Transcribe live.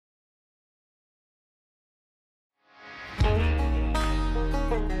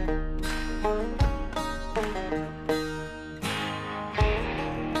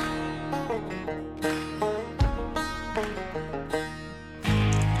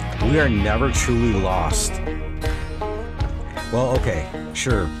We are never truly lost. Well, okay,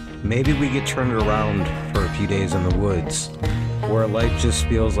 sure. Maybe we get turned around for a few days in the woods, where life just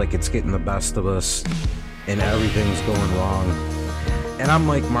feels like it's getting the best of us and everything's going wrong. And I'm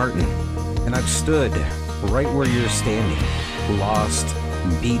Mike Martin, and I've stood right where you're standing, lost,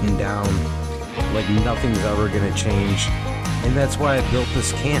 beaten down, like nothing's ever gonna change. And that's why I built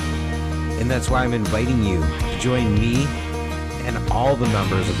this camp. And that's why I'm inviting you to join me and all the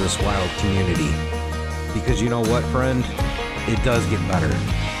members of this wild community. Because you know what, friend? It does get better.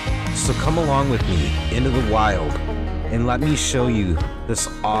 So come along with me into the wild and let me show you this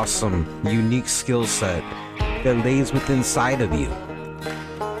awesome, unique skill set that lays within inside of you.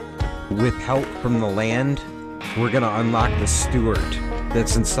 With help from the land, we're going to unlock the steward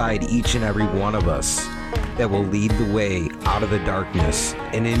that's inside each and every one of us that will lead the way out of the darkness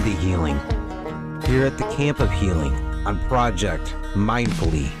and into healing. Here at the Camp of Healing on Project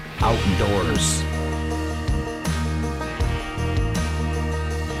Mindfully Outdoors.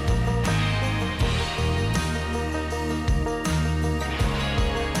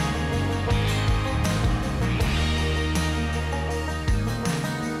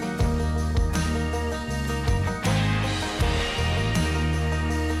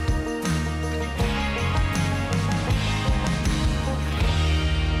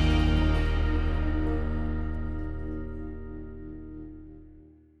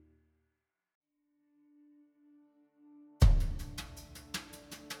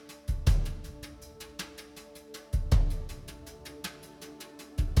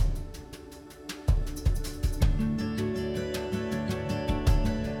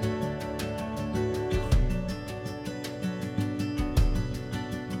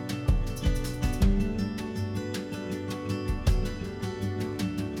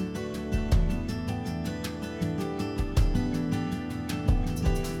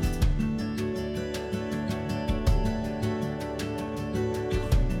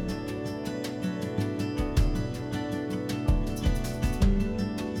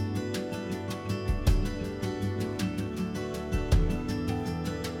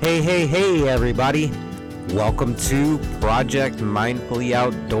 Hey, everybody. Welcome to Project Mindfully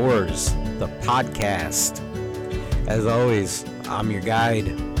Outdoors, the podcast. As always, I'm your guide,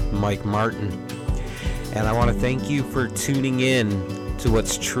 Mike Martin, and I want to thank you for tuning in to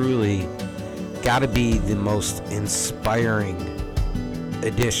what's truly got to be the most inspiring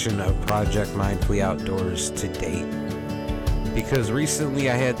edition of Project Mindfully Outdoors to date. Because recently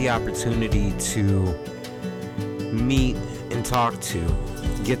I had the opportunity to meet and talk to,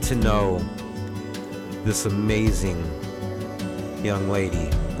 get to know this amazing young lady.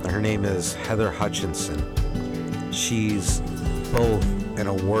 Her name is Heather Hutchinson. She's both an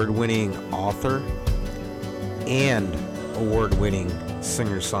award-winning author and award-winning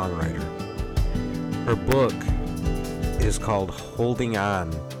singer-songwriter. Her book is called Holding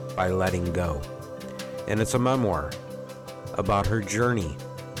On by Letting Go, and it's a memoir about her journey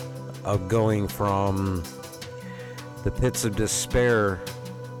of going from the pits of despair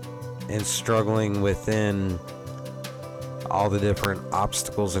and struggling within all the different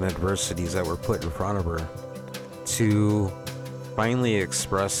obstacles and adversities that were put in front of her to finally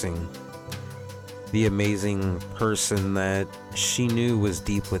expressing the amazing person that she knew was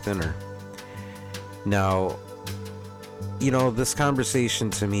deep within her. Now, this conversation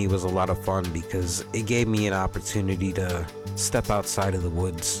to me was a lot of fun because it gave me an opportunity to step outside of the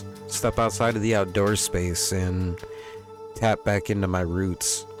woods, step outside of the outdoor space and tap back into my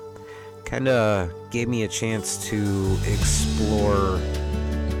roots. Kind of gave me a chance to explore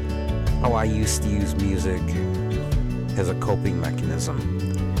how I used to use music as a coping mechanism.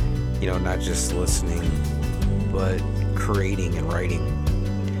 Not just listening, but creating and writing.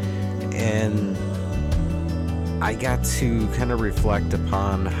 And I got to kind of reflect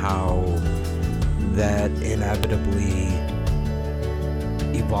upon how that inevitably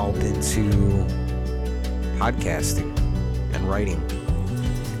evolved into podcasting and writing,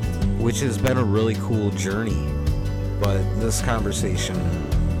 which has been a really cool journey. But this conversation,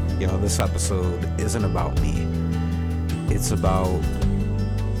 this episode isn't about me. It's about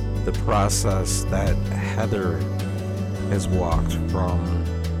the process that Heather has walked from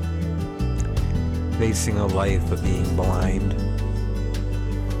facing a life of being blind,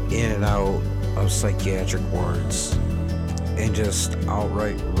 in and out of psychiatric wards, and just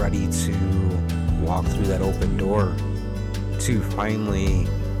outright ready to walk through that open door to finally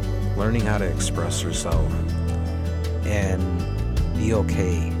learning how to express herself and be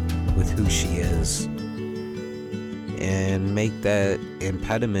okay with who she is and make that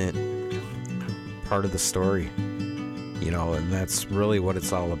impediment part of the story. And that's really what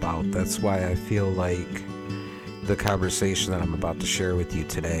it's all about. That's why I feel like the conversation that I'm about to share with you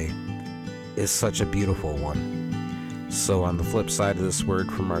today is such a beautiful one. So, on the flip side of this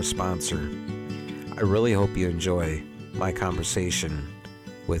word from our sponsor, I really hope you enjoy my conversation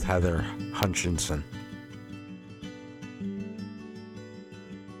with Heather Hutchinson.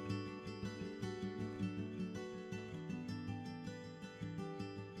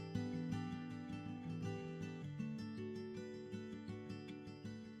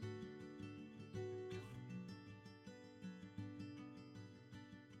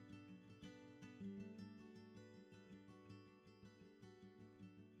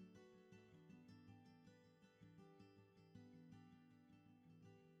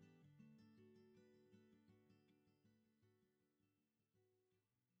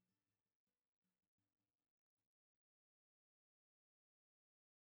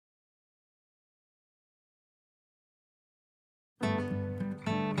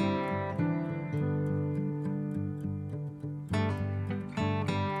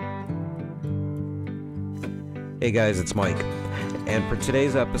 Hey guys, it's Mike. And for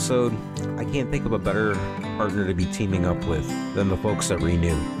today's episode, I can't think of a better partner to be teaming up with than the folks at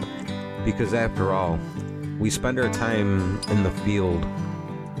Renew. Because after all, we spend our time in the field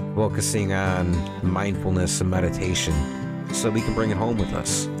focusing on mindfulness and meditation so we can bring it home with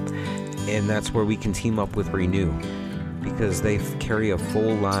us. And that's where we can team up with Renew because they carry a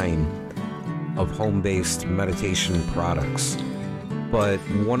full line of home-based meditation products. But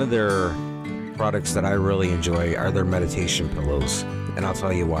one of their products that I really enjoy are their meditation pillows, and I'll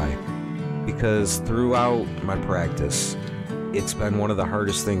tell you why. Because throughout my practice, it's been one of the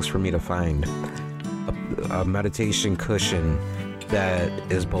hardest things for me to find a meditation cushion that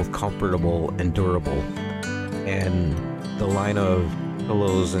is both comfortable and durable. And the line of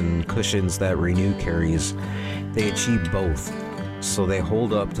pillows and cushions that Renew carries, they achieve both. So they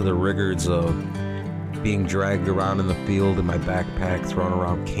hold up to the rigors of being dragged around in the field in my backpack, thrown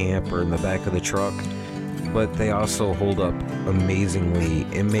around camp or in the back of the truck, but they also hold up amazingly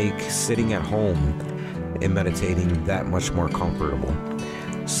and make sitting at home and meditating that much more comfortable.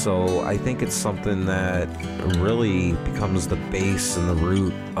 So I think it's something that really becomes the base and the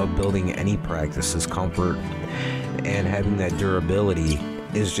root of building any practice is comfort, and having that durability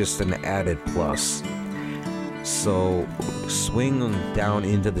is just an added plus. So swing down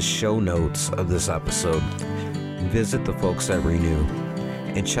into the show notes of this episode, visit the folks at Renew,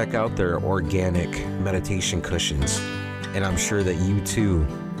 and check out their organic meditation cushions. And I'm sure that you too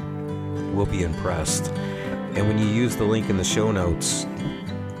will be impressed. And when you use the link in the show notes,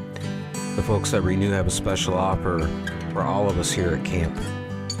 the folks at Renew have a special offer for all of us here at camp.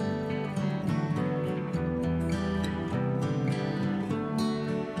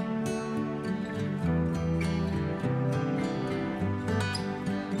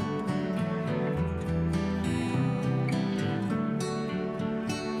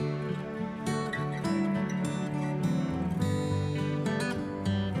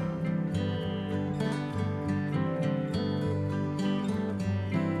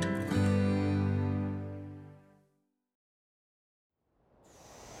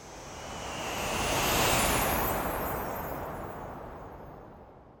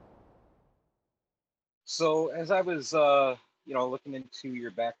 So as I was, looking into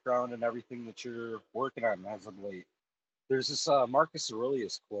your background and everything that you're working on as of late, there's this Marcus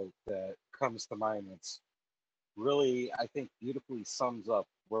Aurelius quote that comes to mind. That's really, I think, beautifully sums up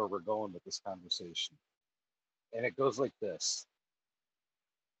where we're going with this conversation. And it goes like this: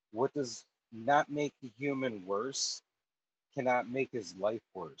 what does not make the human worse cannot make his life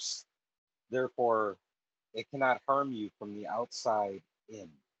worse. Therefore, it cannot harm you from the outside in.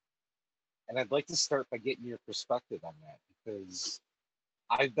 And I'd like to start by getting your perspective on that because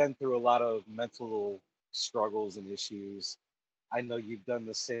I've been through a lot of mental struggles and issues. I know you've done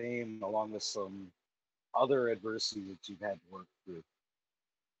the same along with some other adversity that you've had to work through.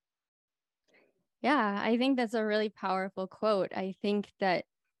 Yeah, I think that's a really powerful quote. I think that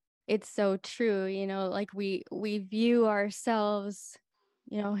it's so true, like we view ourselves,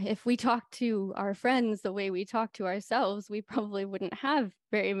 if we talk to our friends the way we talk to ourselves, we probably wouldn't have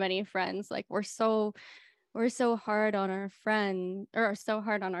very many friends. Like we're so hard on our friend or so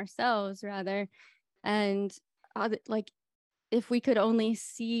hard on ourselves rather. And like if we could only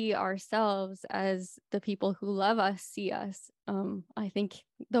see ourselves as the people who love us see us, I think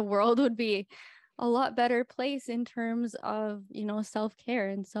the world would be a lot better place in terms of, self-care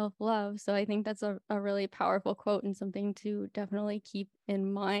and self-love. So I think that's a really powerful quote and something to definitely keep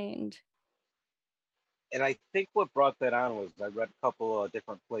in mind. And I think what brought that on was I read a couple of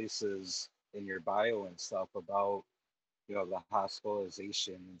different places in your bio and stuff about the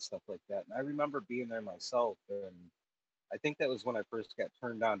hospitalization and stuff like that. And I remember being there myself, and I think that was when I first got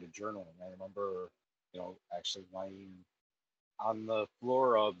turned on to journaling. I remember, actually lying on the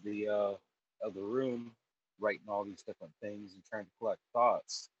floor of the room, writing all these different things and trying to collect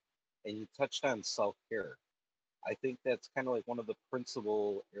thoughts. And you touched on self care. I think that's kind of like one of the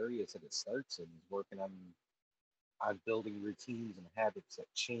principal areas that it starts in is working on building routines and habits that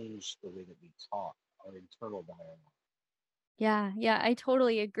change the way that we talk, our internal dialogue. Yeah, yeah, I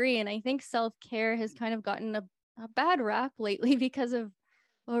totally agree. And I think self-care has kind of gotten a bad rap lately because of,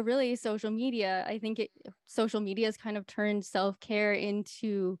 well, really social media. I think social media has kind of turned self-care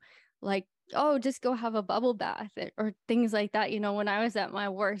into like, oh, just go have a bubble bath or things like that. When I was at my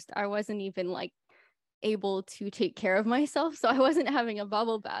worst, I wasn't even like able to take care of myself. So I wasn't having a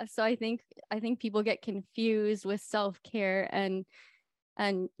bubble bath. So I think people get confused with self-care and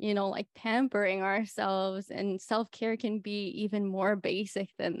like pampering ourselves, and self-care can be even more basic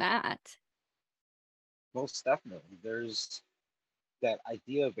than that. Most definitely. There's that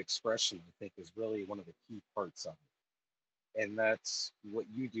idea of expression, I think, is really one of the key parts of it. And that's what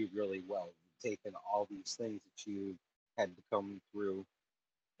you do really well. You've taken all these things that you had to come through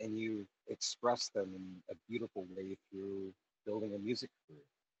and you express them in a beautiful way through building a music career.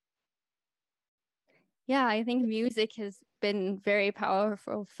 Yeah, I think music has been very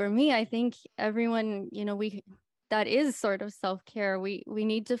powerful for me. I think everyone, we that is sort of self-care. We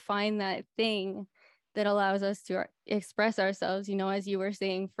need to find that thing that allows us to express ourselves. As you were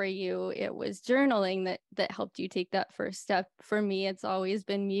saying, for you, it was journaling that helped you take that first step. For me, it's always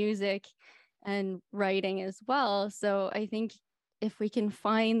been music and writing as well. So I think if we can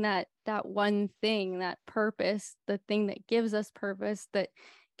find that one thing, that purpose, the thing that gives us purpose, that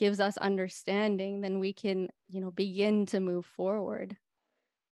gives us understanding, then we can, begin to move forward.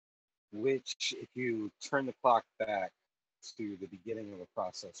 Which, if you turn the clock back to the beginning of the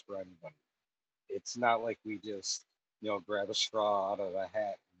process for anybody, it's not like we just, grab a straw out of a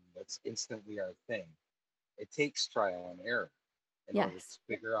hat and that's instantly our thing. It takes trial and error in order Yes.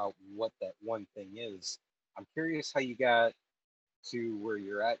 to figure out what that one thing is. I'm curious how you got to where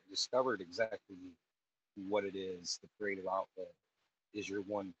you're at, discovered exactly what it is, the creative outlet is your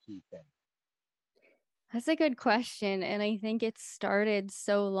one key thing. That's a good question. And I think it started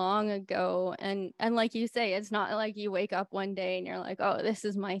so long ago. And like you say, it's not like you wake up one day and you're like, oh, this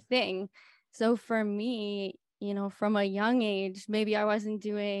is my thing. So for me, from a young age, maybe I wasn't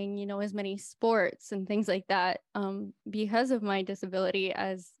doing, as many sports and things like that, because of my disability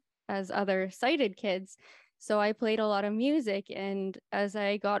as other sighted kids. So I played a lot of music. And as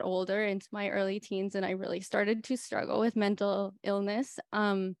I got older into my early teens and I really started to struggle with mental illness,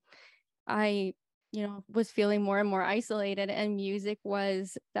 I, was feeling more and more isolated, and music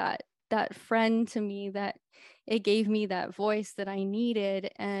was that friend to me, that it gave me that voice that I needed.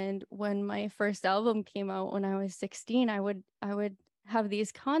 And when my first album came out when I was 16, I would have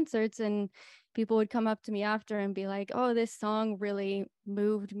these concerts, and people would come up to me after and be like, "Oh, this song really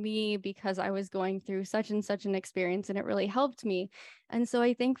moved me because I was going through such and such an experience and it really helped me." And so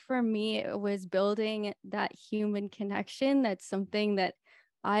I think for me it was building that human connection. That's something that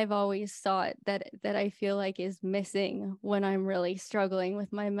I've always thought that I feel like is missing when I'm really struggling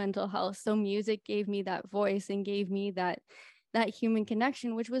with my mental health. So music gave me that voice and gave me that human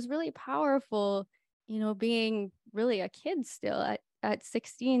connection, which was really powerful, being really a kid still at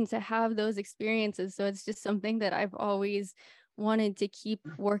 16 to have those experiences. So it's just something that I've always wanted to keep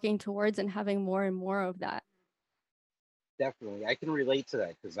working towards and having more and more of that. Definitely, I can relate to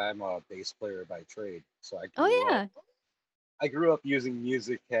that because I'm a bass player by trade. So Oh yeah. I grew up using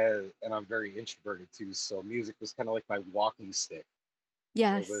music, and I'm very introverted too. So music was kind of like my walking stick.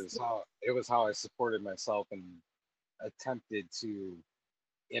 Yes. It was how I supported myself and attempted to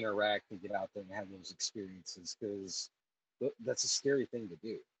interact and get out there and have those experiences because that's a scary thing to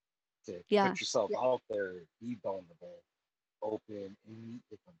do, to Yeah. put yourself out there, be vulnerable, open, and meet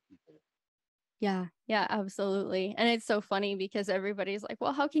different people. Yeah, yeah, absolutely. And it's so funny because everybody's like,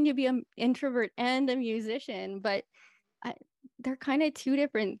 well, how can you be an introvert and a musician? But I, they're kind of two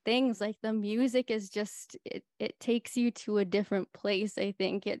different things. Like the music is just it takes you to a different place. I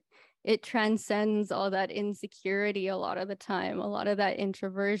think it transcends all that insecurity a lot of the time, a lot of that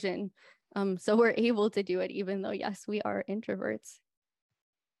introversion. So we're able to do it even though yes, we are introverts.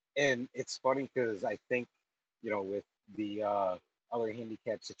 And it's funny because I think, with the other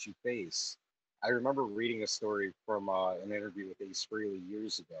handicaps that you face, I remember reading a story from an interview with Ace Frehley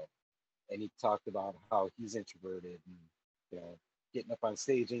years ago, and he talked about how he's introverted and, you know, getting up on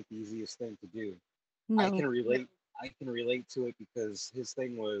stage ain't the easiest thing to do. I No. can relate. I can relate to it because his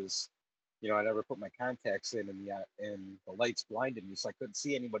thing was I never put my contacts in, and the lights blinded me, so I couldn't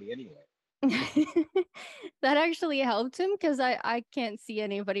see anybody anyway. That actually helped him because I can't see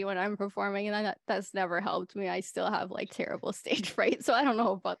anybody when I'm performing, and that's never helped me. I still have like terrible stage fright, so I don't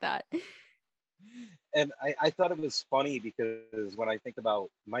know about that. And I thought it was funny because when I think about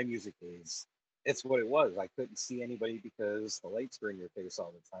my music days, it's what it was. I couldn't see anybody because the lights were in your face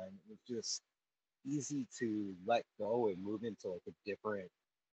all the time. It was just easy to let go and move into like a different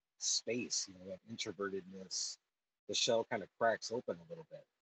space, that introvertedness, the shell kind of cracks open a little bit.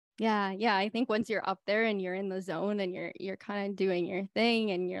 Yeah, I think once you're up there and you're in the zone and you're kind of doing your thing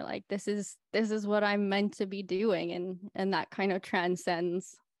and you're like, this is what I'm meant to be doing, and that kind of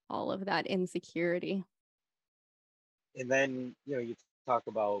transcends all of that insecurity. And then, you talk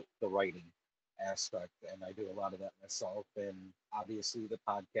about the writing aspect, and I do a lot of that myself. And obviously, the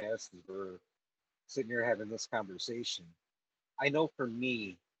podcast is we're sitting here having this conversation. I know for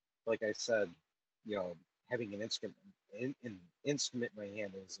me, like I said, you know, having an instrument in my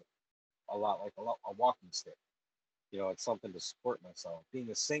hand is a lot like a walking stick. It's something to support myself. Being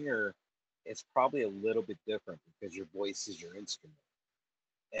a singer, it's probably a little bit different because your voice is your instrument.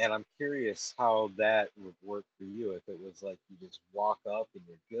 And I'm curious how that would work for you, if it was like you just walk up and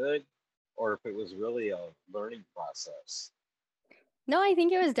you're good, or if it was really a learning process. No, I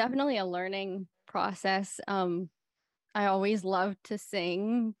think it was definitely a learning process. I always loved to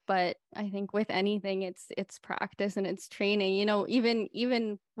sing, but I think with anything, it's practice and it's training.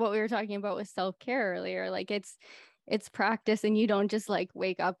 Even what we were talking about with self-care earlier, like it's practice, and you don't just like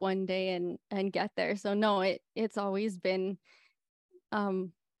wake up one day and get there. So no, it's always been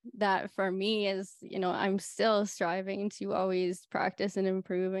um that for me is, I'm still striving to always practice and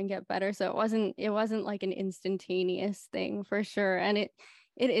improve and get better. So it wasn't like an instantaneous thing for sure. And it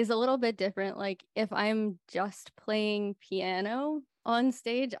is a little bit different. Like if I'm just playing piano on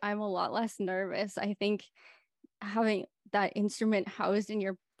stage, I'm a lot less nervous. I think having that instrument housed in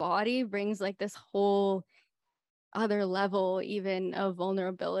your body brings like this whole other level even of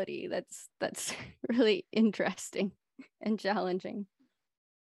vulnerability that's really interesting and challenging.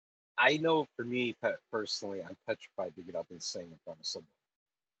 I know for me personally, I'm petrified to get up and sing in front of someone.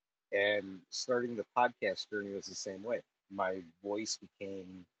 And starting the podcast journey was the same way. My voice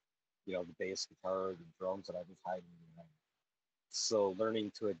became, the bass guitar, the drums that I was hiding behind. So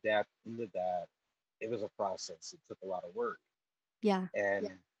learning to adapt into that, it was a process. It took a lot of work. Yeah. And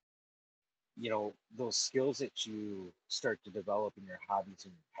those skills that you start to develop in your hobbies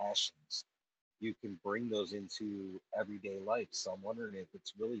and your passions, you can bring those into everyday life. So I'm wondering if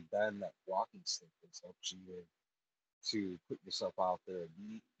it's really been that walking stick that's helped you to put yourself out there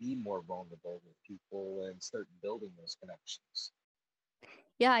and be more vulnerable with people and start building those connections.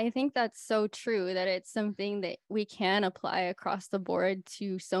 Yeah, I think that's so true, that it's something that we can apply across the board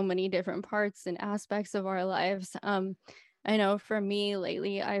to so many different parts and aspects of our lives. I know for me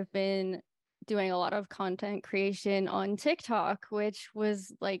lately, I've been doing a lot of content creation on TikTok, which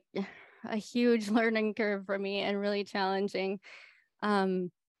was like a huge learning curve for me and really challenging.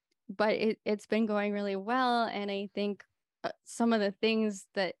 Um, but it's been going really well, and I think some of the things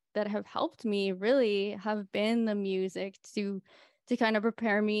that have helped me really have been the music to kind of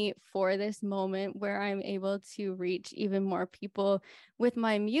prepare me for this moment where I'm able to reach even more people with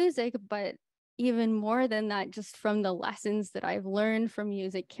my music. But even more than that, just from the lessons that I've learned from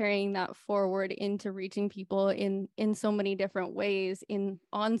music, carrying that forward into reaching people in so many different ways,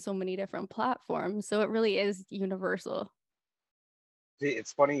 on so many different platforms. So it really is universal. See,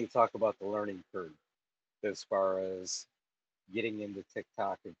 it's funny you talk about the learning curve as far as getting into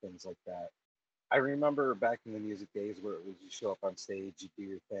TikTok and things like that. I remember back in the music days where it was you show up on stage, you do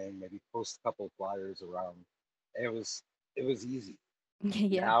your thing, maybe post a couple of flyers around, and it was easy.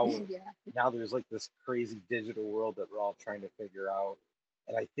 Yeah. Now, now there's like this crazy digital world that we're all trying to figure out,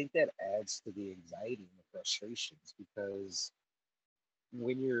 and I think that adds to the anxiety and the frustrations because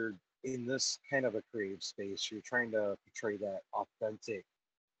when you're in this kind of a creative space, you're trying to portray that authentic,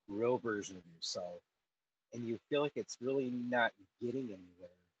 real version of yourself, and you feel like it's really not getting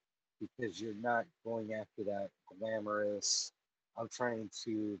anywhere because you're not going after that glamorous, I'm trying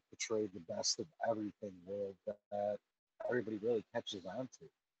to portray the best of everything world that everybody really catches on to.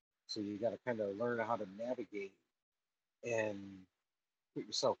 So you got to kind of learn how to navigate and put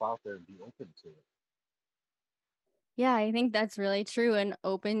yourself out there and be open to it. Yeah, I think that's really true, and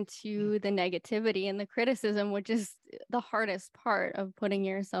open to the negativity and the criticism, which is the hardest part of putting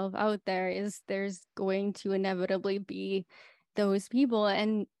yourself out there. Is there's going to inevitably be those people.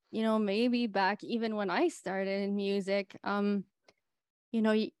 And maybe back even when I started in music,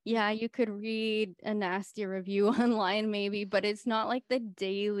 yeah, you could read a nasty review online maybe, but it's not like the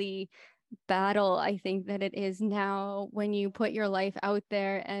daily battle I think that it is now when you put your life out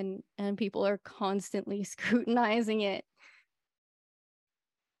there and people are constantly scrutinizing it.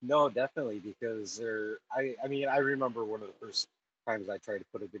 No, definitely, because I mean, I remember one of the first times I tried to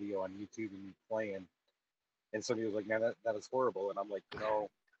put a video on YouTube and me playing, and somebody was like, "Man, that is horrible," and I'm like,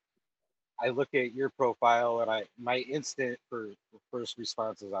 I look at your profile, and my instant for first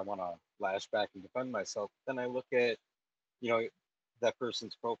response is I want to lash back and defend myself. Then I look at, you know, that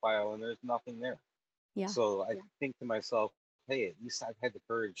person's profile, and there's nothing there. Yeah. So I think to myself, hey, at least I've had the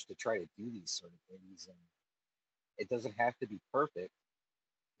courage to try to do these sort of things, and it doesn't have to be perfect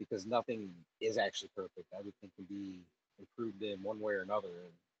because nothing is actually perfect. Everything can be improved in one way or another.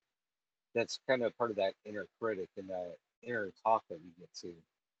 And that's kind of part of that inner critic and that inner talk that we get to,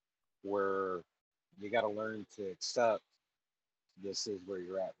 where you got to learn to accept this is where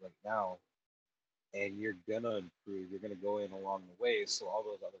you're at right now, and you're gonna improve. You're gonna go in along the way. So all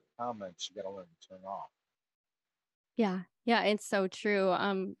those other comments, you got to learn to turn off. Yeah. Yeah, it's so true.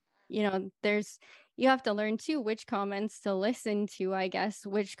 There's you have to learn too which comments to listen to, I guess,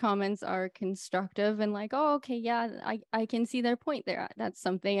 which comments are constructive and like, oh, okay, yeah, I can see their point there. That's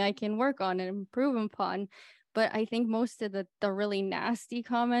something I can work on and improve upon. But I think most of the really nasty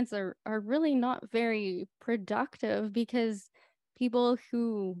comments are really not very productive because people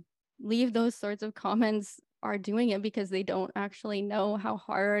who leave those sorts of comments are doing it because they don't actually know how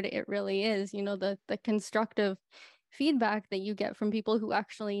hard it really is. The constructive feedback that you get from people who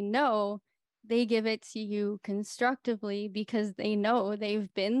actually know, they give it to you constructively because they know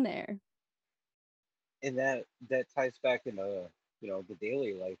they've been there. And that ties back into, the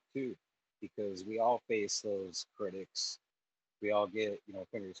daily life too, because we all face those critics. We all get,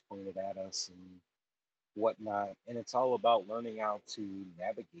 fingers pointed at us and whatnot, and it's all about learning how to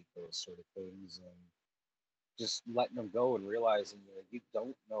navigate those sort of things and just letting them go and realizing that you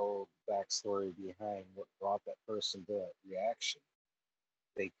don't know the backstory behind what brought that person to that reaction.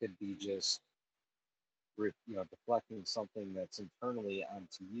 They could be just deflecting something that's internally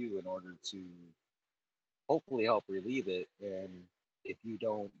onto you in order to hopefully help relieve it. And if you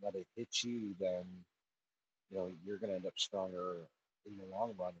don't let it hit you, then you're going to end up stronger in the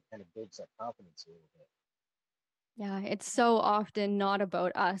long run. It kind of builds that confidence a little bit. Yeah, it's so often not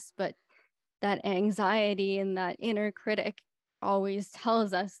about us, but that anxiety and that inner critic always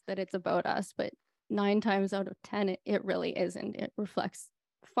tells us that it's about us, but 9 times out of 10, it really isn't. It reflects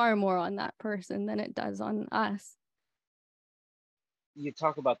far more on that person than it does on us. You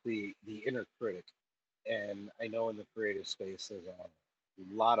talk about the inner critic, and I know in the creative space there's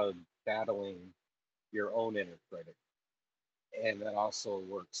a lot of battling your own inner critic, and that also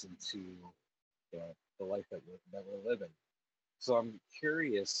works into the life that we're living. So I'm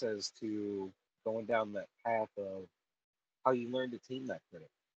curious as to going down that path of how you learn to tame that critic.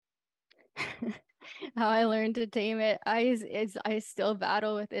 How I learned to tame it, I still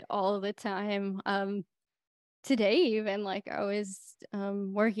battle with it all the time. Today even, like, I was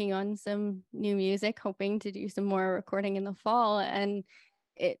working on some new music, hoping to do some more recording in the fall, and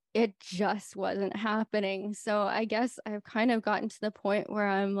it just wasn't happening. So I guess I've kind of gotten to the point where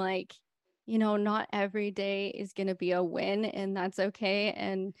I'm like, not every day is going to be a win, and that's okay.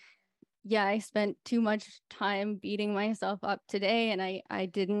 And yeah, I spent too much time beating myself up today, and I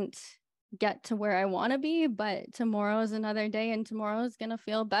didn't get to where I want to be, but tomorrow is another day, and tomorrow is going to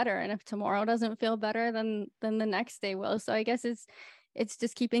feel better. And if tomorrow doesn't feel better, then the next day will. So I guess it's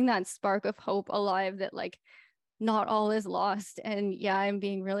just keeping that spark of hope alive that, like, not all is lost. And yeah, I'm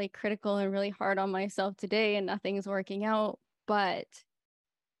being really critical and really hard on myself today and nothing's working out, but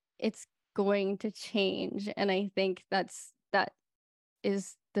it's going to change. And I think that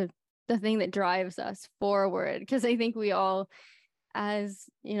is the thing that drives us forward, because I think we all, as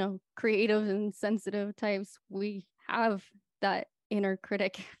creative and sensitive types, we have that inner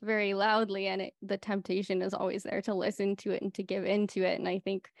critic very loudly, and the temptation is always there to listen to it and to give into it. And I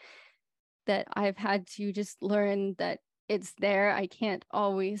think that I've had to just learn that it's there. I can't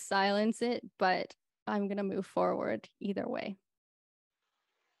always silence it, but I'm going to move forward either way.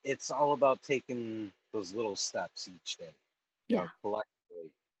 It's all about taking those little steps each day, Yeah.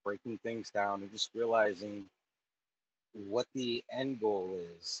 collectively breaking things down and just realizing what the end goal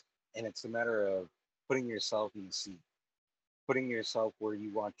is. And it's a matter of putting yourself in the seat, putting yourself where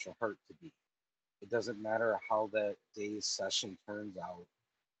you want your heart to be. It doesn't matter how that day's session turns out.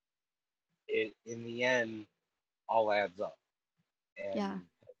 It in the end all adds up, Yeah.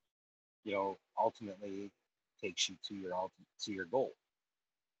 and ultimately takes you to your goal.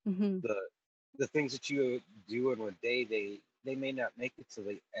 Mm-hmm. The things that you do in a day, they may not make it to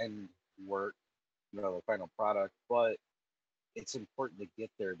the end work, the final product, but it's important to get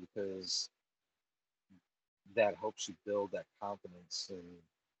there because that helps you build that confidence and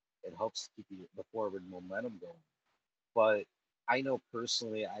it helps keep you the forward momentum going. But I know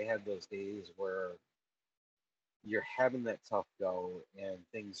personally, I had those days where you're having that tough go and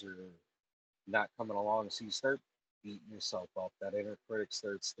things are not coming along. So you start beating yourself up. That inner critic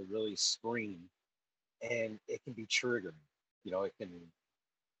starts to really scream and it can be triggering. It can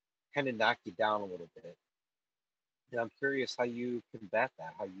kind of knock you down a little bit. And I'm curious how you combat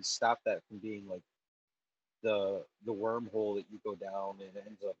that, how you stop that from being like the wormhole that you go down and it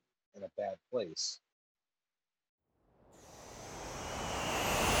ends up in a bad place.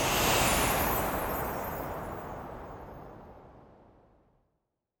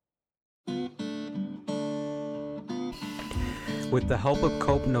 With the help of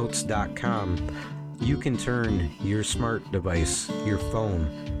CopeNotes.com, you can turn your smart device, your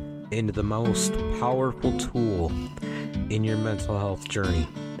phone, into the most powerful tool in your mental health journey.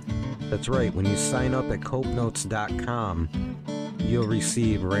 That's right, when you sign up at CopeNotes.com, you'll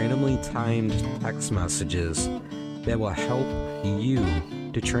receive randomly timed text messages that will help you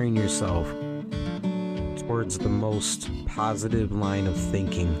to train yourself towards the most positive line of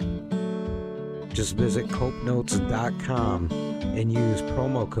thinking. Just visit CopeNotes.com and use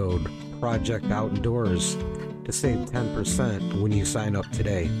promo code Project Outdoors to save 10% when you sign up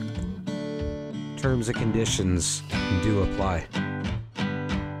today. Terms and conditions do apply.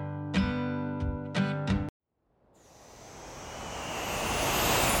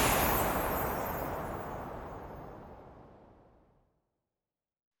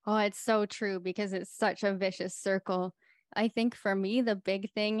 Oh, it's so true because it's such a vicious circle. I think for me, the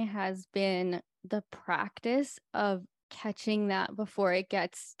big thing has been the practice of catching that before it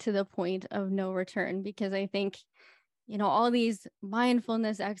gets to the point of no return. Because I think, all these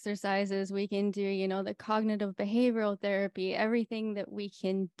mindfulness exercises we can do, the cognitive behavioral therapy, everything that we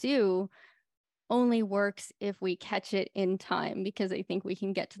can do only works if we catch it in time. Because I think we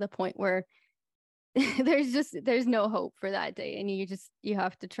can get to the point where there's no hope for that day and you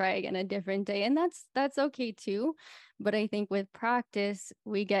have to try again a different day, and that's okay too. But I think with practice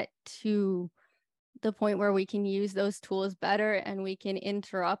we get to the point where we can use those tools better and we can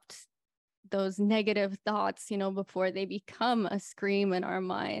interrupt those negative thoughts before they become a scream in our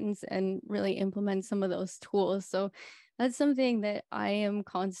minds, and really implement some of those tools. So that's something that I am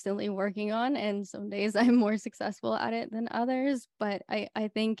constantly working on, and some days I'm more successful at it than others, but I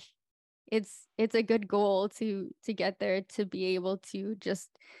think it's a good goal to get there, to be able to just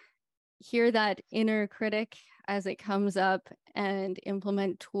hear that inner critic as it comes up and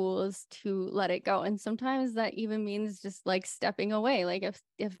implement tools to let it go. And sometimes that even means just like stepping away. Like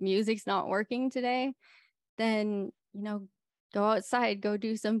if music's not working today, then go outside, go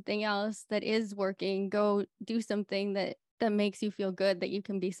do something else that is working, go do something that makes you feel good, that you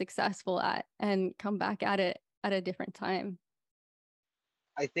can be successful at, and come back at it at a different time.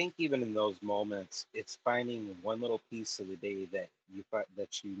 I think even in those moments, it's finding one little piece of the day that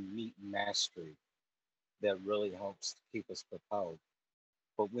you meet mastery that really helps to keep us propelled.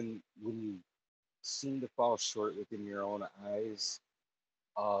 But when you seem to fall short within your own eyes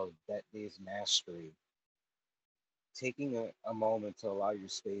of that day's mastery, taking a moment to allow your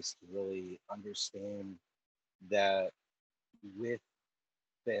space to really understand that with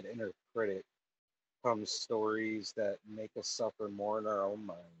that inner critic comes stories that make us suffer more in our own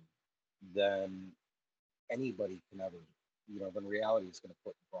mind than anybody can ever, than reality is going to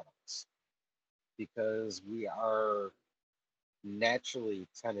put in front of us. Because we are naturally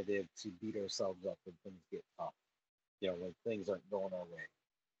tentative to beat ourselves up when things get tough, when things aren't going our way.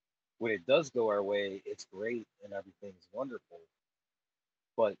 When it does go our way, it's great and everything's wonderful.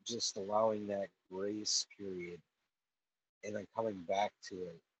 But just allowing that grace period and then coming back to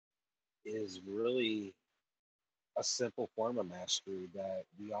it is really a simple form of mastery that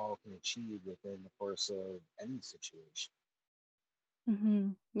we all can achieve within the course of any situation. Mm-hmm.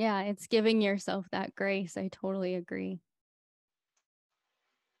 Yeah, it's giving yourself that grace. I totally agree.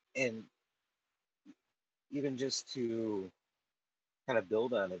 And even just to kind of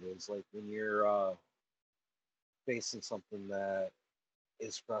build on it is like when you're facing something that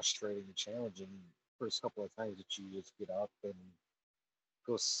is frustrating and challenging, first couple of times that you just get up and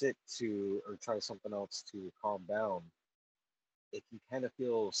go sit to or try something else to calm down, it can kind of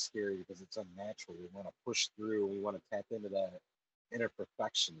feel scary because it's unnatural. We want to push through. We want to tap into that inner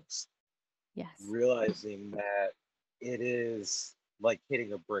perfectionist, Yes. realizing that it is like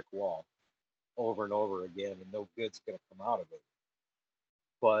hitting a brick wall over and over again, and no good's going to come out of it.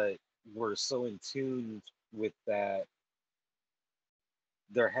 But we're so in tune with that.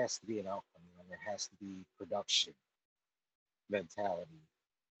 There has to be an outcome. There has to be production. mentality,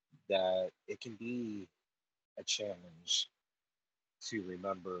 that it can be a challenge to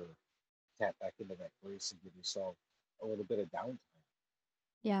remember, tap back into that grace and give yourself a little bit of downtime.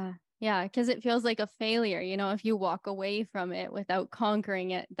 Yeah. Yeah. Because it feels like a failure, if you walk away from it without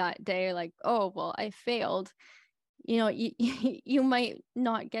conquering it that day, like, oh, well, I failed. You might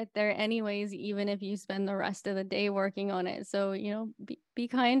not get there anyways, even if you spend the rest of the day working on it. So, be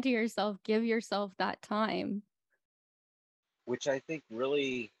kind to yourself, give yourself that time. Which I think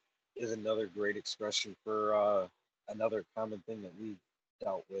really is another great expression for another common thing that we've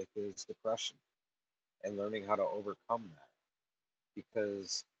dealt with is depression and learning how to overcome that.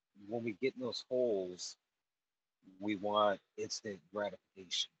 Because when we get in those holes, we want instant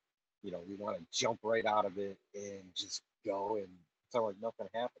gratification. We want to jump right out of it and just go and sound like nothing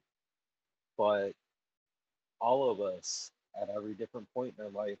happened. But all of us at every different point in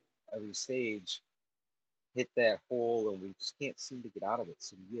our life, every stage, hit that hole and we just can't seem to get out of it.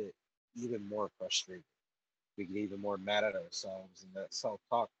 So we get even more frustrated. We get even more mad at ourselves, and that self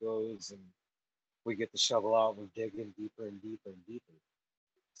talk goes, and we get the shovel out. We're digging deeper and deeper and deeper.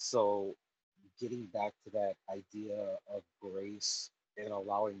 So, getting back to that idea of grace and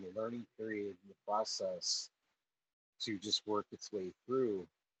allowing the learning period and the process to just work its way through,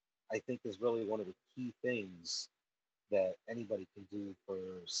 I think is really one of the key things that anybody can do for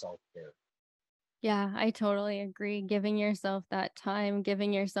self care. Yeah, I totally agree. Giving yourself that time,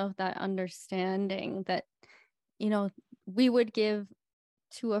 giving yourself that understanding that, you know, we would give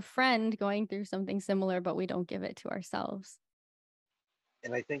to a friend going through something similar, but we don't give it to ourselves.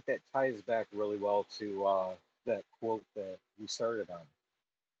 And I think that ties back really well to that quote that we started on,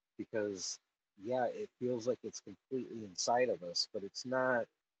 because yeah, it feels like it's completely inside of us, but it's not.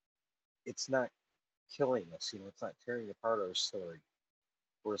 It's not killing us. It's not tearing apart our story.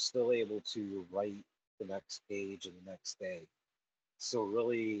 We're still able to write the next page and the next day. So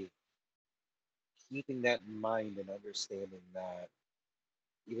really keeping that in mind and understanding that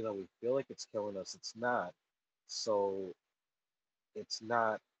even though we feel like it's killing us, it's not. So it's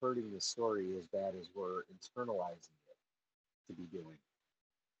not hurting the story as bad as we're internalizing it to be doing.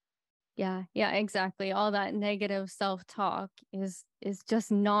 Yeah, yeah, exactly. All that negative self-talk is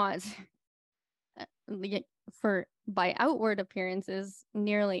just not for by outward appearances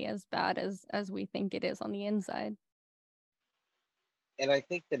nearly as bad as we think it is on the inside. And I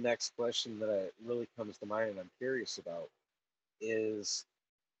think the next question that really comes to mind and I'm curious about is,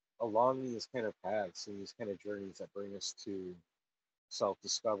 along these kind of paths and these kind of journeys that bring us to self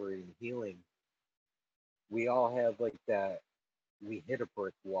discovery and healing, we all have like that we hit a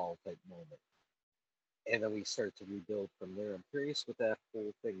brick wall type moment. And then we start to rebuild from there. I'm curious what that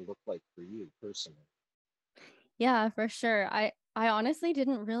whole thing looked like for you personally. Yeah, for sure. I honestly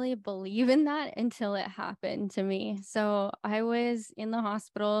didn't really believe in that until it happened to me. So I was in the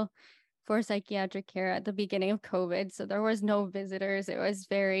hospital for psychiatric care at the beginning of COVID. So there was no visitors. It was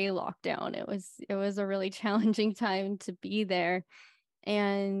very locked down. It was a really challenging time to be there.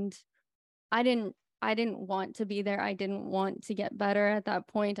 And I didn't I didn't want to be there. I didn't want to get better at that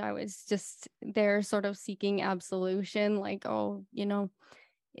point. I was just there sort of seeking absolution, like, oh,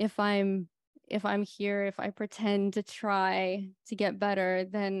 if I'm if I'm here, if I pretend to try to get better,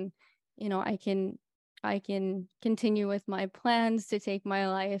 then I can continue with my plans to take my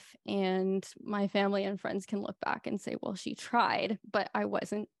life, and my family and friends can look back and say, well, she tried, but I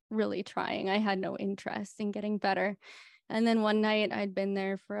wasn't really trying. I had no interest in getting better. And then one night I'd been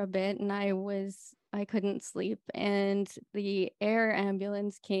there for a bit and I couldn't sleep, and the air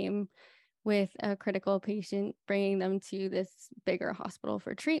ambulance came with a critical patient, bringing them to this bigger hospital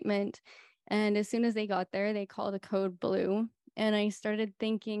for treatment. And as soon as they got there, they called a code blue. And I started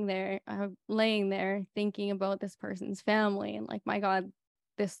thinking laying there, thinking about this person's family, and like, my God,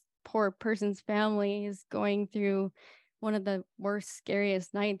 this poor person's family is going through one of the worst,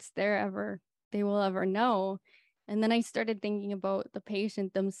 scariest nights they will ever know. And then I started thinking about the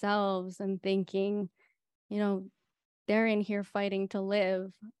patient themselves and thinking, you know, they're in here fighting to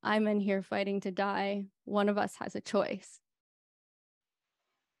live. I'm in here fighting to die. One of us has a choice.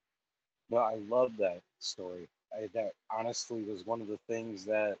 Well, I love that story. That honestly was one of the things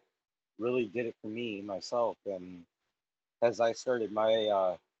that really did it for me myself. And as I started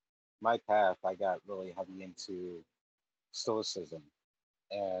my path, I got really heavy into stoicism,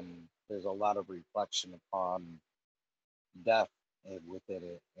 and there's a lot of reflection upon death and within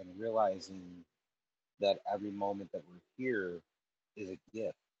it, and realizing that every moment that we're here is a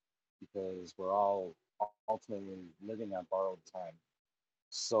gift, because we're all ultimately living on borrowed time.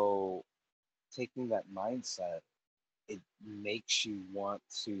 So taking that mindset, it makes you want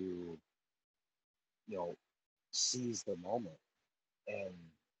to, you know, seize the moment and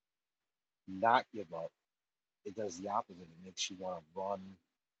not give up. It does the opposite. It makes you want to run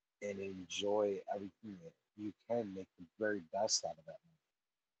and enjoy everything that you can, make the very best out of that moment.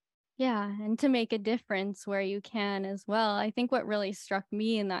 Yeah, and to make a difference where you can as well. I think what really struck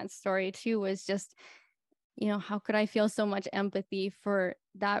me in that story too was just, how could I feel so much empathy for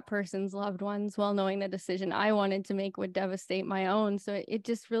that person's loved ones while knowing the decision I wanted to make would devastate my own. So it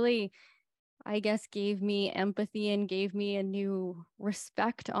just really, I guess, gave me empathy and gave me a new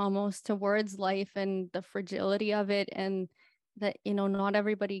respect almost towards life and the fragility of it. And that, not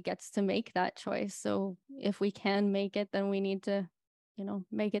everybody gets to make that choice. So if we can make it, then we need to,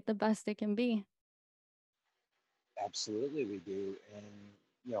 make it the best it can be. Absolutely, we do. And,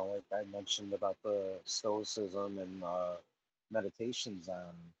 like I mentioned about the stoicism and meditations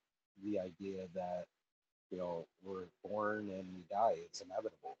on the idea that, we're born and we die, it's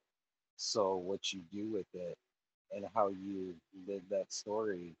inevitable. So, what you do with it and how you live that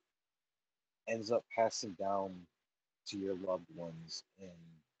story ends up passing down to your loved ones. And,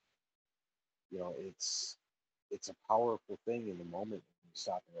 it's a powerful thing in the moment when you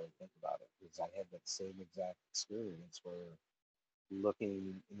stop and really think about it. Because I had that same exact experience where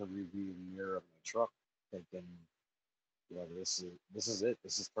looking in the rearview mirror of my truck, thinking, this is it.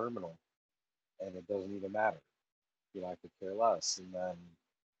 This is terminal, and it doesn't even matter. I could care less. And then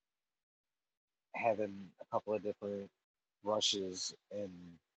having a couple of different rushes and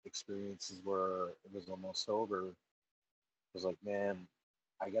experiences where it was almost over, was like, man,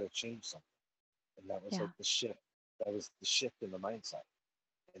 I got to change something. And that was like Yeah. the shift. That was the shift in the mindset,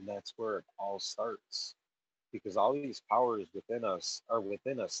 and that's where it all starts. Because all these powers within us are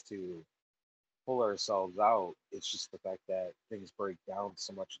within us to pull ourselves out. It's just the fact that things break down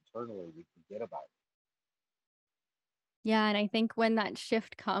so much internally, we forget about Yeah, and I think when that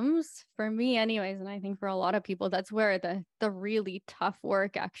shift comes, for me anyways, and I think for a lot of people, that's where the really tough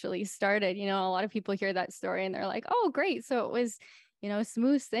work actually started. A lot of people hear that story and they're like, "Oh, great. So it was,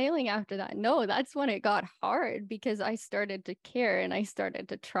 smooth sailing after that." No, that's when it got hard because I started to care and I started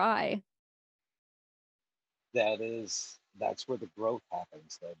to try. it. That's where the growth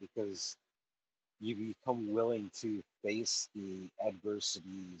happens, though, because you become willing to face the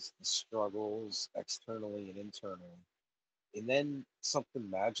adversities, the struggles externally and internally. And then something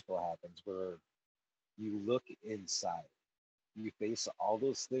magical happens where you look inside. You face all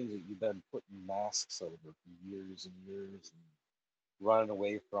those things that you've been putting masks over for years and years and running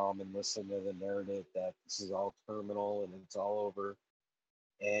away from, and listening to the narrative that this is all terminal and it's all over.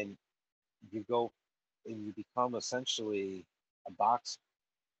 And you go and you become essentially a boxer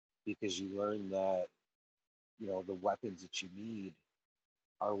because you learn that, the weapons that you need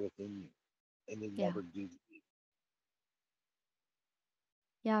are within you and they Yeah. never do.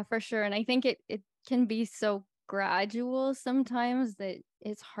 Yeah, for sure. And I think it can be so gradual sometimes that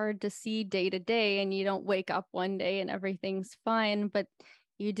it's hard to see day to day and you don't wake up one day and everything's fine, but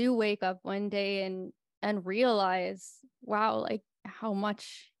you do wake up one day and realize, wow, like how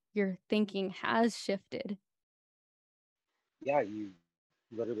much your thinking has shifted. Yeah, you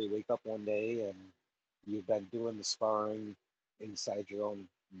literally wake up one day and you've been doing the sparring inside your own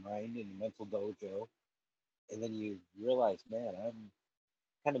mind and mental dojo, and then you realize, man, I'm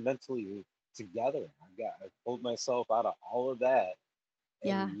kind of mentally together. I pulled myself out of all of that,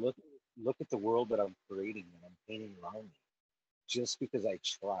 Yeah. and look at the world that I'm creating, that I'm painting around me, just because I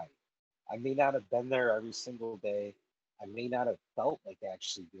tried. I may not have been there every single day. I may not have felt like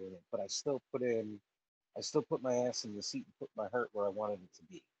actually doing it, but I still put my ass in the seat and put my heart where I wanted it to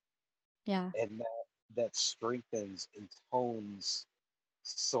be. Yeah. And that strengthens and tones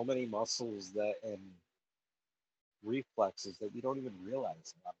so many muscles that and reflexes that we don't even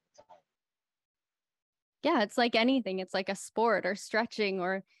realize a lot of the time. Yeah, it's like anything. It's like a sport or stretching,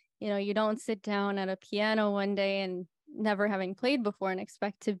 or, you don't sit down at a piano one day and never having played before and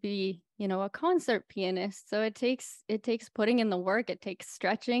expect to be, a concert pianist. So it takes putting in the work, it takes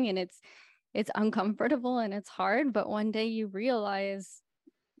stretching, and it's uncomfortable and it's hard, but one day you realize,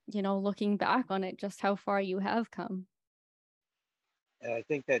 looking back on it, just how far you have come. And I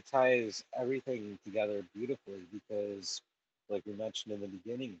think that ties everything together beautifully because, like we mentioned in the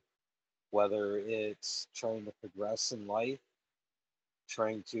beginning, whether it's trying to progress in life,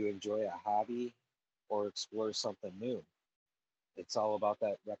 trying to enjoy a hobby, or explore something new, it's all about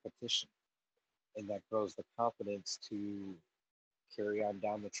that repetition. And that grows the confidence to carry on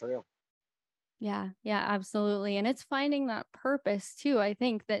down the trail. Yeah, yeah, absolutely. And it's finding that purpose too. I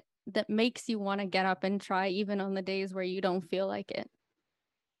think that makes you want to get up and try even on the days where you don't feel like it.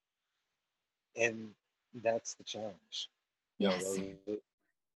 And that's the challenge. You know, Yes. those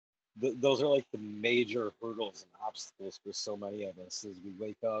those are like the major hurdles and obstacles for so many of us is we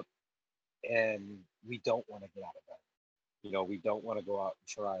wake up and we don't want to get out of bed. We don't want to go out and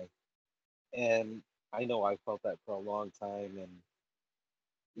try. And I know I felt that for a long time. And,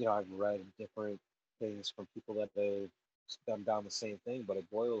 I've read different things from people that have done down the same thing, but it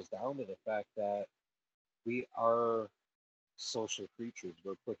boils down to the fact that we are social creatures.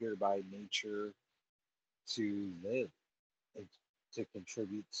 We're put here by nature to live and to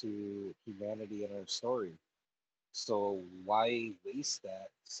contribute to humanity and our story. So why waste that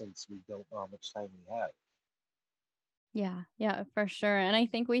since we don't know how much time we have? Yeah, for sure. And I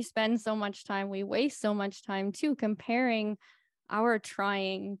think we spend so much time, we waste so much time too, comparing our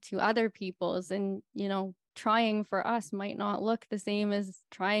trying to other people's. And, trying for us might not look the same as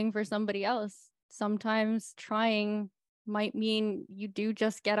trying for somebody else. Sometimes trying might mean you do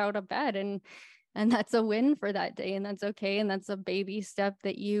just get out of bed, and that's a win for that day, and that's okay. And that's a baby step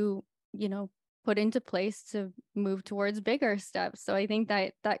that you know, put into place to move towards bigger steps. So I think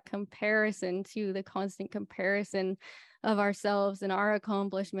that comparison, to the constant comparison of ourselves and our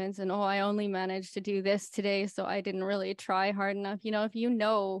accomplishments, and I only managed to do this today, so I didn't really try hard enough. If you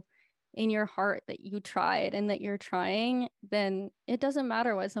know in your heart that you tried and that you're trying, then it doesn't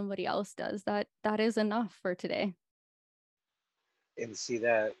matter what somebody else does. That is enough for today. And see,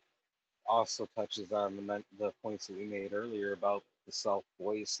 that also touches on the points that we made earlier about the self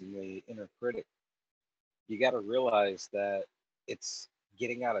voice and the inner critic. You got to realize that it's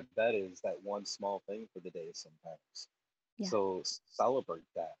getting out of bed is that one small thing for the day sometimes. Yeah. So celebrate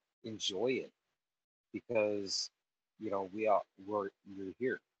that, enjoy it, because you're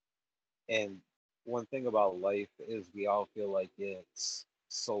here. And one thing about life is we all feel like it's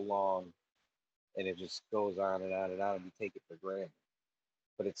so long and it just goes on and on and on and we take it for granted.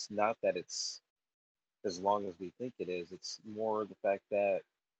 But it's not that it's as long as we think it is. It's more the fact that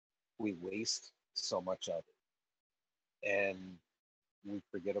we waste so much of it and we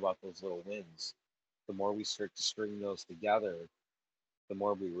forget about those little wins. The more we start to string those together, the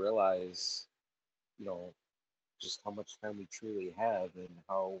more we realize, you know, just how much time we truly have and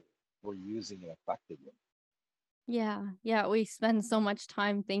how we're using it effectively. Yeah, we spend so much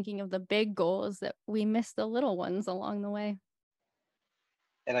time thinking of the big goals that we miss the little ones along the way.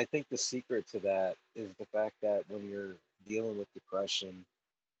 And I think the secret to that is the fact that when you're dealing with depression,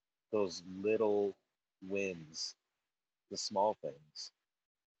 those little wins, the small things,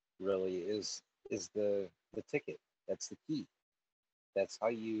 really is the ticket. That's the key. That's how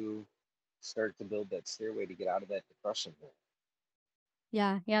you start to build that stairway to get out of that depression hole.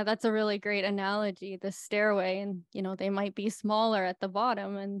 Yeah, that's a really great analogy. The stairway, and they might be smaller at the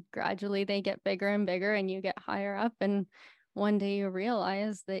bottom, and gradually they get bigger and bigger, and you get higher up, and one day you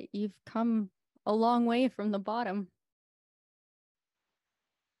realize that you've come a long way from the bottom.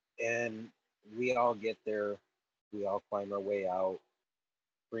 And we all get there. We all climb our way out,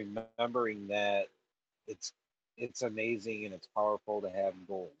 remembering that it's it's amazing and it's powerful to have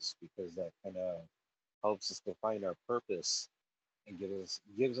goals because that kind of helps us define our purpose and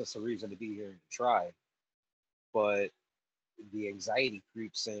gives us a reason to be here and to try. But the anxiety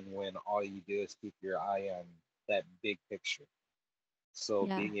creeps in when all you do is keep your eye on that big picture. So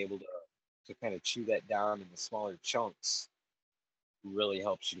Yeah. being able to kind of chew that down into smaller chunks really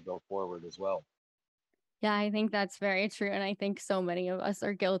helps you to go forward as well. Yeah, I think that's very true. And I think so many of us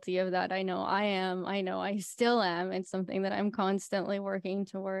are guilty of that. I know I am. I know I still am. It's something that I'm constantly working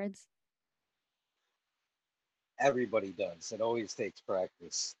towards. Everybody does. It always takes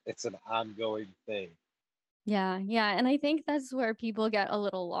practice. It's an ongoing thing. Yeah. And I think that's where people get a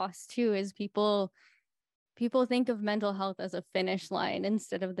little lost too, is people think of mental health as a finish line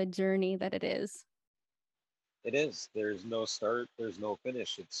instead of the journey that it is. It is. There's no start, there's no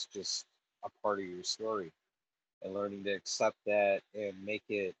finish. It's just a part of your story. And learning to accept that and make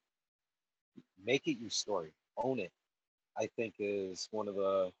it your story. Own it, I think is one of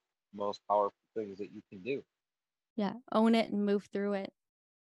the most powerful things that you can do. Yeah. Own it and move through it.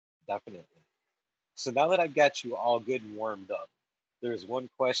 Definitely. So now that I've got you all good and warmed up, there's one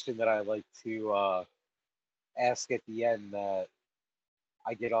question that I like to ask at the end that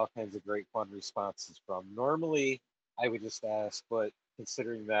I get all kinds of great fun responses from. Normally, I would just ask, but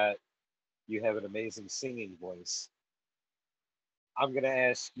considering that you have an amazing singing voice, I'm going to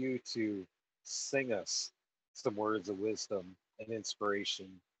ask you to sing us some words of wisdom and inspiration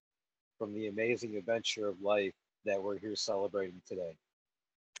from the amazing adventure of life that we're here celebrating today.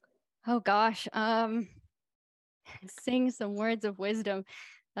 Oh gosh. Sing some words of wisdom.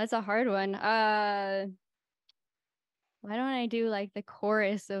 That's a hard one. Why don't I do like the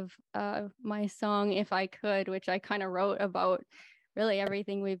chorus of my song If I Could, which I kind of wrote about really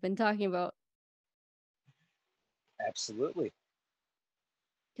everything we've been talking about. Absolutely.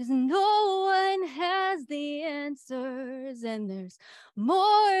 Because no one has the answers, and there's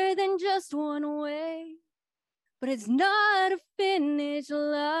more than just one way. But it's not a finish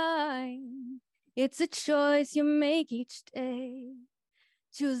line. It's a choice you make each day.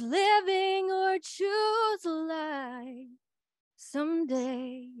 Choose living or choose life. Some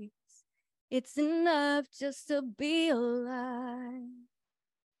days it's enough just to be alive.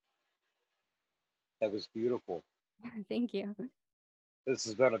 That was beautiful. Thank you. This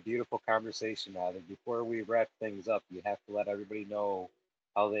has been a beautiful conversation, Adam. Before we wrap things up, you have to let everybody know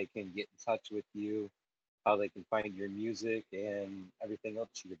how they can get in touch with you, how they can find your music, and everything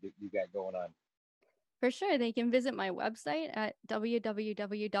else you got going on. For sure, they can visit my website at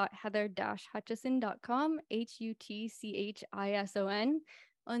www.heather-hutchison.com, HUTCHISON.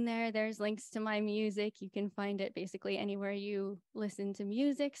 On there, there's links to my music. You can find it basically anywhere you listen to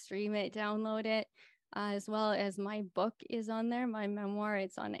music, stream it, download it, as well as my book is on there, my memoir.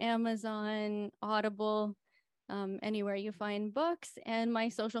 It's on Amazon, Audible, anywhere you find books, and my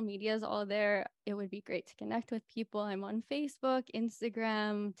social media is all there. It would be great to connect with people. I'm on Facebook,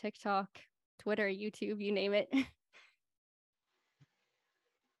 Instagram, TikTok, Twitter, YouTube, you name it.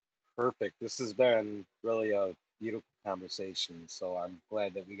 Perfect. This has been really a beautiful conversation. So I'm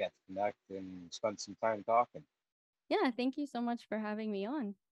glad that we got to connect and spend some time talking. Yeah, thank you so much for having me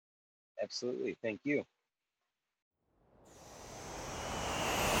on. Absolutely. Thank you.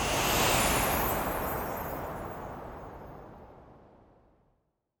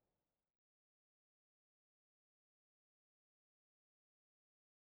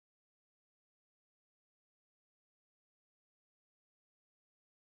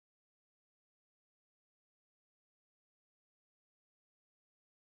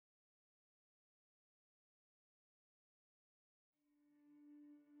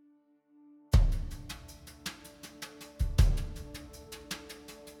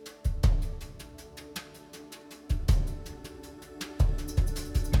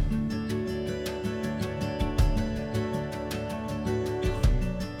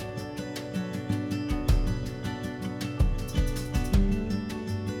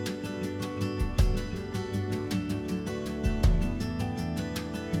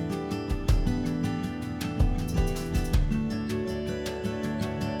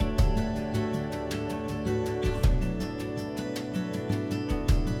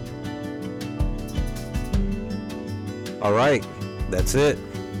 All right, that's it.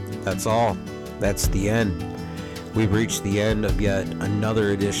 That's all. That's the end. We've reached the end of yet another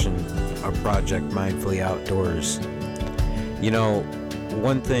edition of Project Mindfully Outdoors. You know,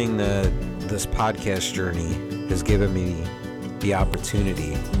 one thing that this podcast journey has given me the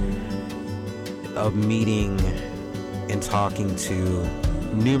opportunity of meeting and talking to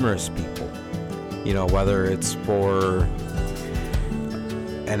numerous people. You know, whether it's for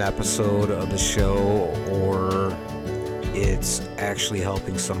an episode of the show or it's actually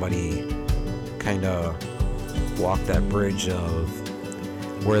helping somebody kind of walk that bridge of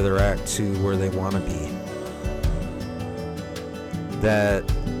where they're at to where they want to be. That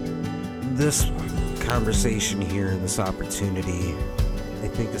this conversation here and this opportunity, I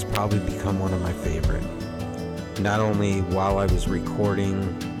think, has probably become one of my favorite. Not only while I was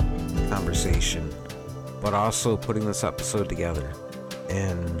recording the conversation, but also putting this episode together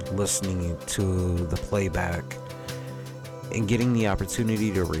and listening to the playback and getting the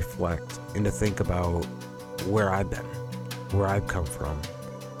opportunity to reflect and to think about where I've been, where I've come from,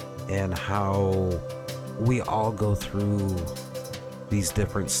 and how we all go through these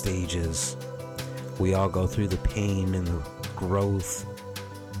different stages. We all go through the pain and the growth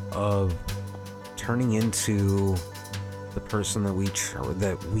of turning into the person that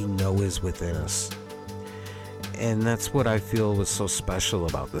we know is within us. And that's what I feel was so special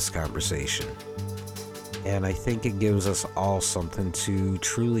about this conversation. And I think it gives us all something to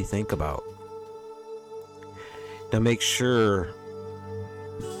truly think about. Now make sure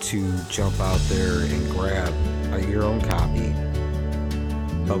to jump out there and grab your own copy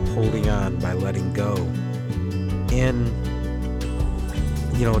of Holding On by Letting Go. And,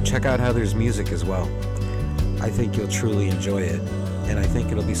 you know, check out Heather's music as well. I think you'll truly enjoy it. And I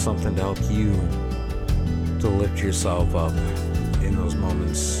think it'll be something to help you to lift yourself up in those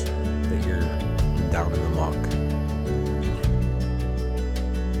moments that you're down in the muck.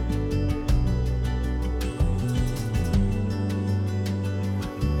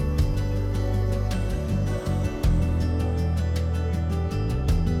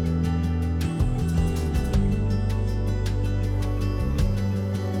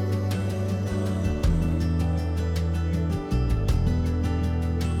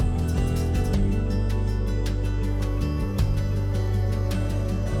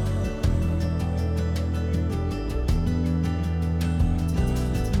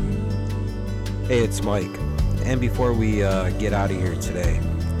 Hey, it's Mike. And before we get out of here today,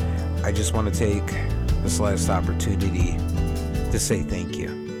 I just want to take this last opportunity to say thank you.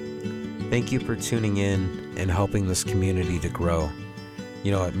 Thank you for tuning in and helping this community to grow.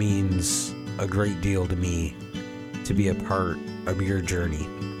 You know, it means a great deal to me to be a part of your journey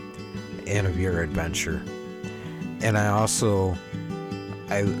and of your adventure. And I also,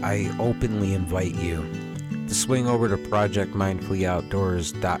 I openly invite you to swing over to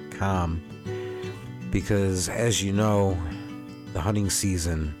projectmindfullyoutdoors.com, because as you know, the hunting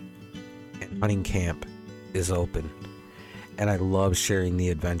season and hunting camp is open, and I love sharing the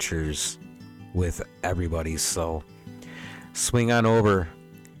adventures with everybody. So swing on over,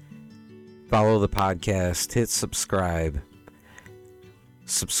 follow the podcast, hit subscribe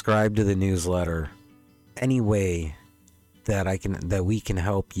to the newsletter. Any way that we can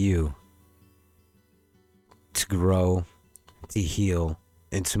help you to grow, to heal,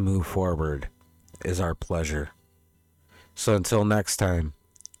 and to move forward is our pleasure. So until next time,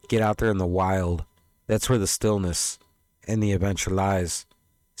 get out there in the wild. That's where the stillness and the adventure lies.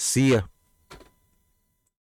 See ya.